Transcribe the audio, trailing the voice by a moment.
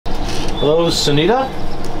Hello, Sunita?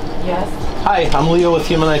 Yes. Hi, I'm Leo with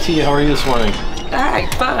Human IT. How are you this morning? Hi,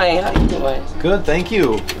 fine. How you doing? Good, thank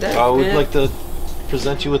you. We'd good. like to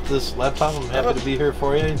present you with this laptop. I'm happy to be here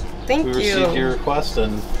for you. Thank you. We received your request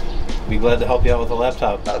and be glad to help you out with the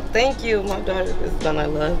laptop. Oh, thank you. My daughter is gonna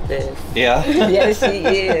love this. Yeah? Yes, she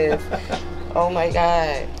is. Oh my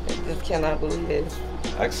God. I just cannot believe it.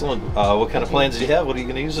 Excellent. What kind of plans do you have? What are you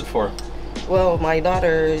going to use it for? Well, my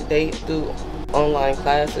daughter, they do online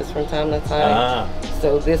classes from time to time.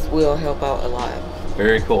 So this will help out a lot.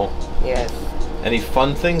 Very cool. Yes. Any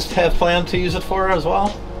fun things to have planned to use it for as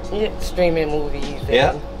well? Yeah, streaming movies.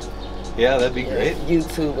 Yeah. Yeah, that'd be great.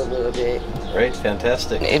 YouTube a little bit. Great,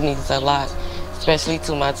 fantastic. It means a lot, especially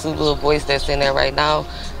to my two little boys that's in there right now.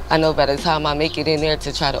 I know by the time I make it in there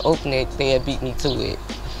to try to open it, they'll beat me to it.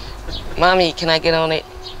 Mommy, can I get on it?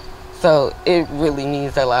 So it really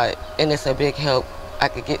means a lot, and it's a big help. I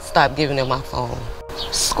could stop giving them my phone.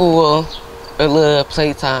 School, a little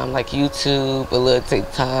playtime like YouTube, a little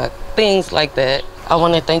TikTok, things like that. I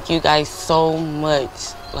want to thank you guys so much,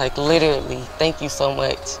 like literally, thank you so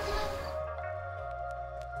much.